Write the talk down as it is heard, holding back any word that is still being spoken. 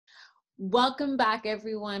Welcome back,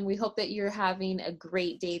 everyone. We hope that you're having a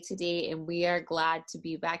great day today, and we are glad to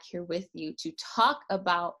be back here with you to talk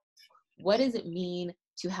about what does it mean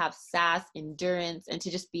to have Sass, endurance, and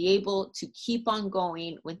to just be able to keep on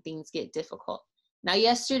going when things get difficult. Now,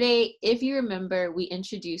 yesterday, if you remember, we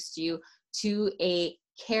introduced you to a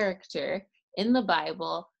character in the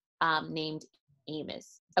Bible named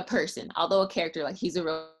Amos, a person, although a character, like he's a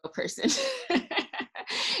real person.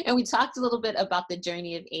 And we talked a little bit about the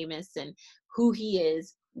journey of Amos and who he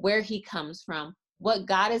is, where he comes from, what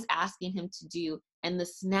God is asking him to do, and the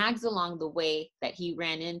snags along the way that he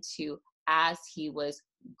ran into as he was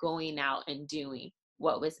going out and doing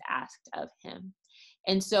what was asked of him.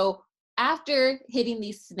 And so after hitting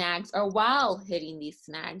these snags, or while hitting these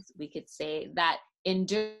snags, we could say that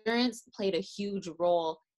endurance played a huge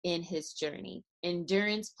role in his journey.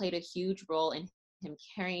 Endurance played a huge role in him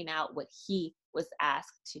carrying out what he was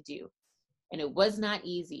asked to do. And it was not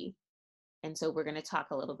easy. And so we're going to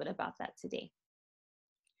talk a little bit about that today.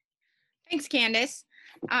 Thanks, Candice.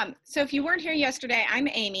 So if you weren't here yesterday, I'm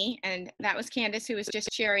Amy, and that was Candice who was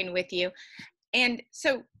just sharing with you. And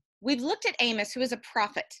so we've looked at Amos, who is a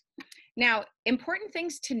prophet. Now, important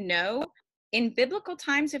things to know, in biblical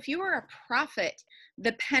times, if you were a prophet,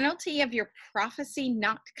 the penalty of your prophecy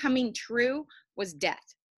not coming true was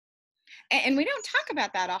death. And we don't talk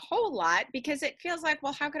about that a whole lot because it feels like,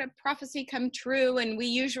 well, how could a prophecy come true? And we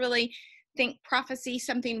usually think prophecy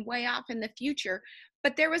something way off in the future.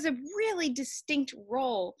 But there was a really distinct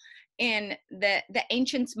role in the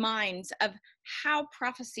ancients' minds of how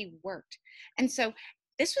prophecy worked. And so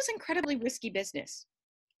this was incredibly risky business.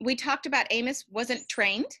 We talked about Amos wasn't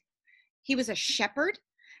trained. He was a shepherd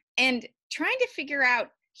and trying to figure out,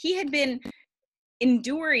 he had been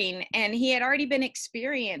enduring and he had already been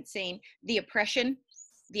experiencing the oppression,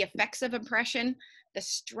 the effects of oppression, the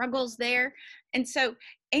struggles there. And so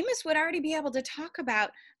Amos would already be able to talk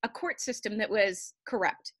about a court system that was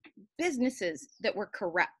corrupt, businesses that were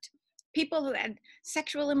corrupt, people who had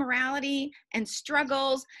sexual immorality and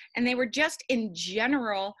struggles, and they were just in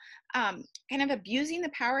general kind of abusing the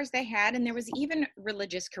powers they had, and there was even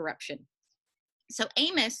religious corruption. So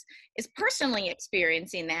Amos is personally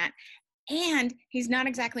experiencing that, and he's not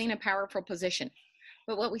exactly in a powerful position.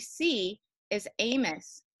 But what we see is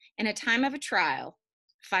Amos, in a time of a trial,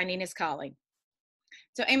 finding his calling.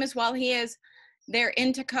 So Amos, while he is there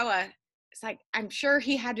in Tekoa, it's like, I'm sure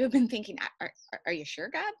he had to have been thinking, are you sure,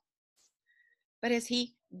 God? But as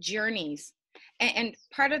he journeys, and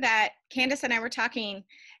part of that, Candice and I were talking,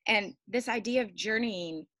 and this idea of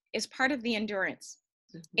journeying is part of the endurance.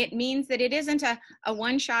 Mm-hmm. It means that it isn't a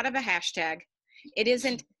one shot of a hashtag. It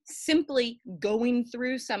isn't simply going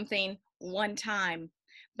through something one time,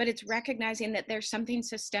 but it's recognizing that there's something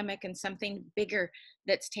systemic and something bigger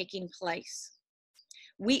that's taking place.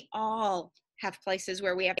 We all have places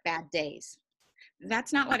where we have bad days.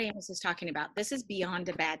 That's not what Amos is talking about. This is beyond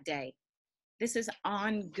a bad day. This is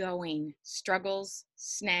ongoing struggles,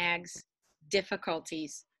 snags,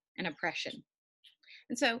 difficulties, and oppression.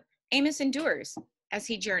 And so Amos endures as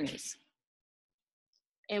he journeys.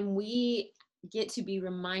 And we get to be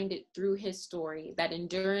reminded through his story that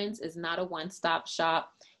endurance is not a one-stop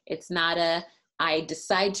shop. It's not I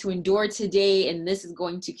decide to endure today and this is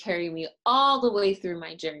going to carry me all the way through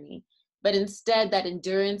my journey. But instead, that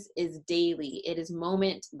endurance is daily. It is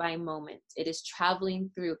moment by moment. It is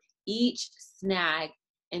traveling through each snag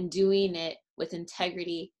and doing it with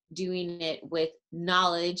integrity, doing it with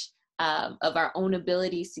knowledge of our own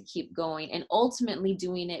abilities to keep going, and ultimately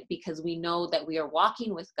doing it because we know that we are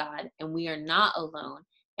walking with God and we are not alone,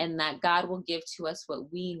 and that God will give to us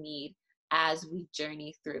what we need as we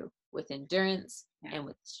journey through with endurance and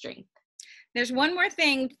with strength. There's one more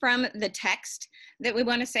thing from the text that we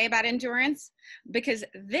want to say about endurance, because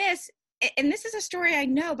this is a story I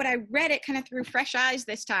know, but I read it kind of through fresh eyes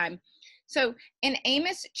this time. So in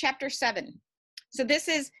Amos chapter 7, so this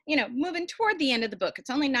is, moving toward the end of the book. It's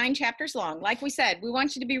only 9 chapters long. Like we said, we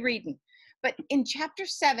want you to be reading. But in chapter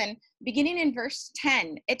 7, beginning in verse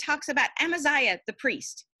 10, it talks about Amaziah, the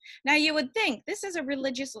priest. Now, you would think this is a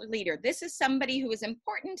religious leader. This is somebody who was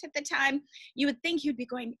important at the time. You would think you'd be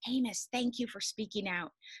going, Amos, thank you for speaking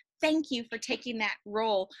out. Thank you for taking that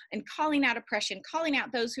role and calling out oppression, calling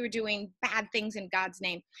out those who are doing bad things in God's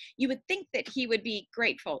name. You would think that he would be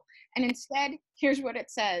grateful. And instead, here's what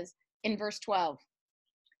it says in verse 12.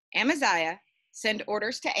 Amaziah, send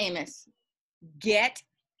orders to Amos. Get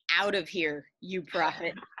out of here, you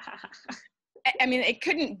prophet. I mean, it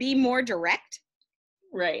couldn't be more direct.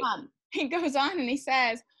 Right. He goes on and he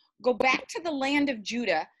says, go back to the land of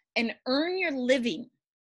Judah and earn your living.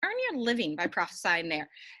 earn your living by prophesying there.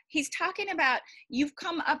 He's talking about you've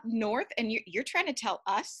come up north and you're trying to tell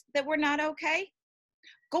us that we're not okay.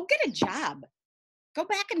 Go get a job. Go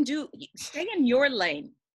back and stay in your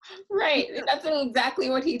lane. Right. That's exactly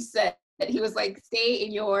what he said. He was like, stay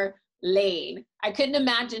in your lane. I couldn't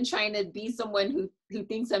imagine trying to be someone who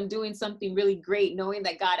thinks I'm doing something really great, knowing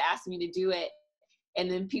that God asked me to do it. And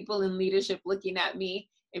then people in leadership looking at me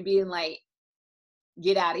and being like,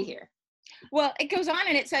 get out of here. Well, it goes on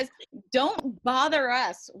and it says, don't bother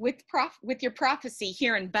us with your prophecy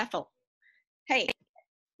here in Bethel. Hey,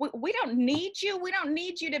 we don't need you. We don't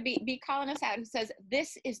need you to be calling us out. It says,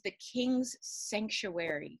 this is the king's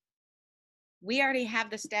sanctuary. We already have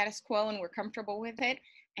the status quo and we're comfortable with it.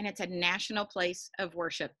 And it's a national place of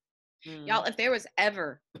worship. Y'all, if there was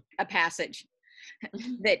ever a passage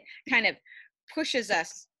that kind of pushes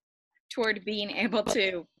us toward being able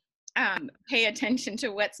to pay attention to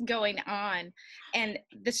what's going on and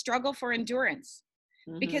the struggle for endurance,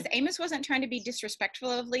 because Amos wasn't trying to be disrespectful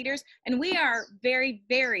of leaders, and we are very,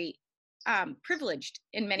 very privileged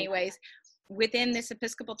in many ways within this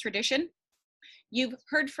Episcopal tradition. You've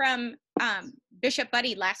heard from Bishop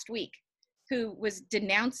Buddy last week, who was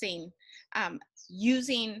denouncing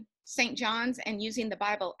using St. John's and using the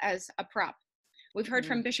Bible as a prop. We've heard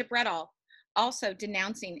from Bishop Redall also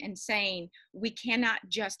denouncing and saying we cannot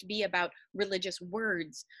just be about religious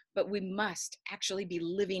words, but we must actually be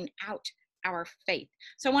living out our faith.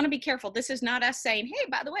 So I want to be careful. This is not us saying, hey,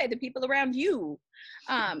 by the way, the people around you,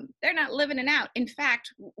 they're not living it out. In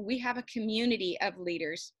fact, we have a community of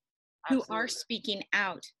leaders who are speaking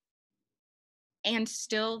out, and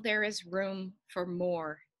still there is room for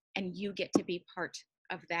more, and you get to be part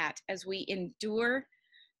of that as we endure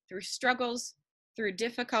through struggles, through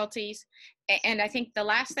difficulties. And I think the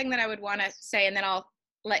last thing that I would want to say, and then I'll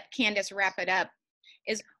let Candice wrap it up,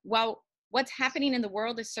 is while what's happening in the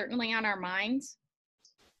world is certainly on our minds,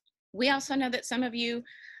 we also know that some of you,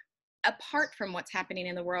 apart from what's happening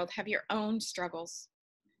in the world, have your own struggles,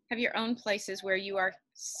 have your own places where you are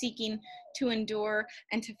seeking to endure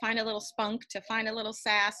and to find a little spunk, to find a little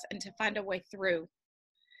sass, and to find a way through.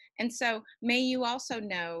 And so may you also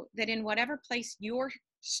know that in whatever place you're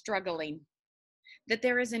struggling, that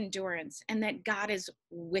there is endurance and that God is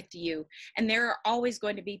with you. And there are always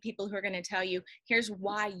going to be people who are going to tell you, here's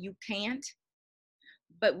why you can't.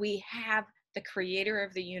 But we have the creator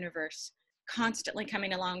of the universe constantly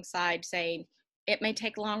coming alongside saying, it may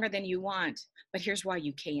take longer than you want, but here's why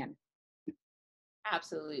you can.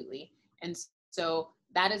 Absolutely. And so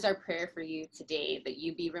that is our prayer for you today, that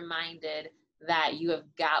you be reminded that you have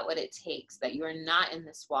got what it takes, that you are not in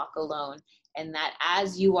this walk alone, and that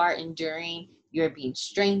as you are enduring, you're being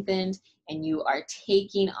strengthened and you are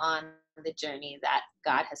taking on the journey that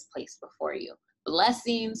God has placed before you.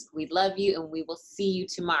 Blessings. We love you, and we will see you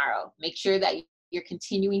tomorrow. Make sure that you're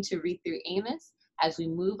continuing to read through Amos as we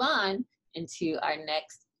move on into our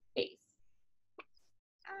next phase.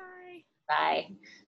 Bye. Bye.